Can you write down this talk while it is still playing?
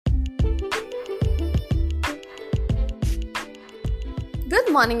Good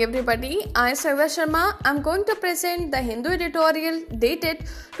morning, everybody. I, Sarva Sharma, am going to present the Hindu editorial dated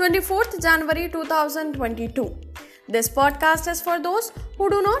 24th January 2022. This podcast is for those who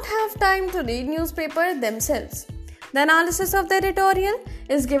do not have time to read newspaper themselves. The analysis of the editorial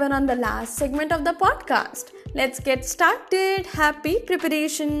is given on the last segment of the podcast. Let's get started. Happy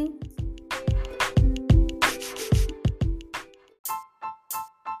preparation.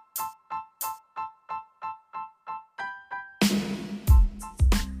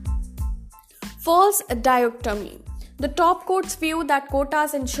 False dichotomy. The top court's view that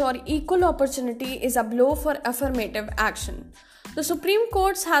quotas ensure equal opportunity is a blow for affirmative action. The Supreme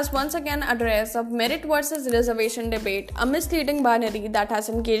Court has once again addressed the merit versus reservation debate, a misleading binary that has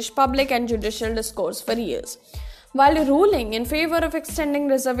engaged public and judicial discourse for years. While ruling in favor of extending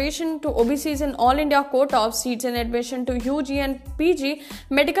reservation to OBCs in All India quota of seats in admission to UG and PG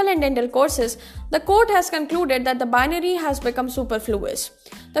medical and dental courses, the court has concluded that the binary has become superfluous.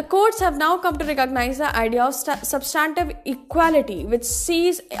 The courts have now come to recognize the idea of substantive equality, which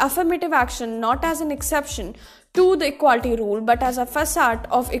sees affirmative action not as an exception to the equality rule but as a facade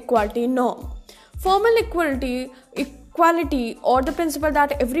of equality norm. Formal equality or the principle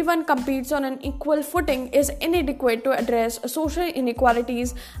that everyone competes on an equal footing is inadequate to address social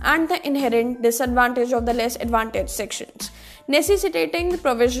inequalities and the inherent disadvantage of the less advantaged sections, necessitating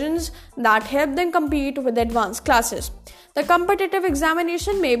provisions that help them compete with advanced classes. The competitive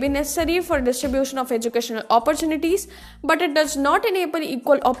examination may be necessary for distribution of educational opportunities, but it does not enable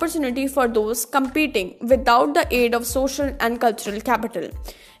equal opportunity for those competing without the aid of social and cultural capital,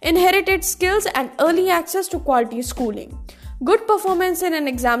 inherited skills, and early access to quality schooling. Good performance in an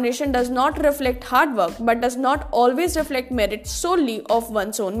examination does not reflect hard work, but does not always reflect merit solely of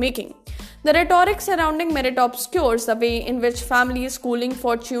one's own making. The rhetoric surrounding merit obscures the way in which family, schooling,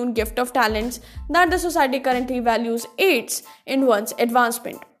 fortune, gift of talents that the society currently values aids in one's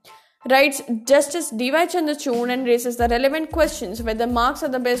advancement. Writes Justice D.Y. Chandrachud and raises the relevant questions whether marks are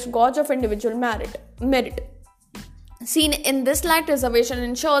the best gauge of individual merit. Seen in this light, reservation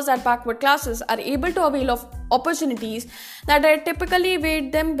ensures that backward classes are able to avail of opportunities that are typically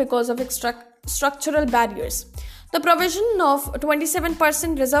evade them because of structural barriers. The provision of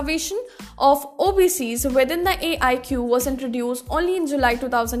 27% reservation of OBCs within the AIQ was introduced only in July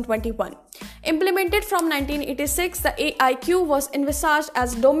 2021. Implemented from 1986, the AIQ was envisaged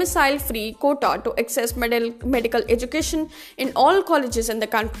as domicile-free quota to access medical education in all colleges in the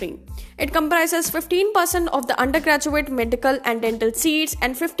country. It comprises 15% of the undergraduate medical and dental seats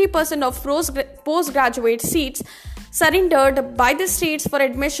and 50% of postgraduate seats surrendered by the states for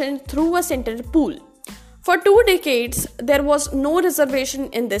admission through a central pool. For 2 decades, there was no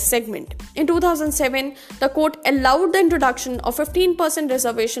reservation in this segment. In 2007, the court allowed the introduction of 15%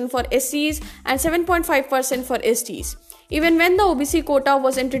 reservation for SCs and 7.5% for STs. Even when the OBC quota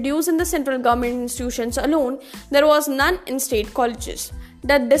was introduced in the central government institutions alone, there was none in state colleges.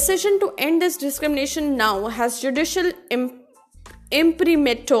 The decision to end this discrimination now has judicial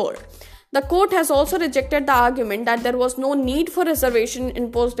imprimatur. The court has also rejected the argument that there was no need for reservation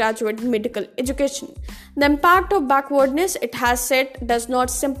in postgraduate medical education. The impact of backwardness, it has said, does not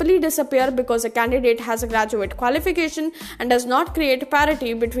simply disappear because a candidate has a graduate qualification and does not create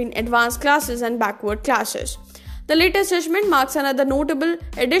parity between advanced classes and backward classes. The latest judgment marks another notable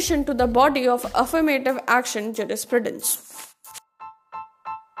addition to the body of affirmative action jurisprudence.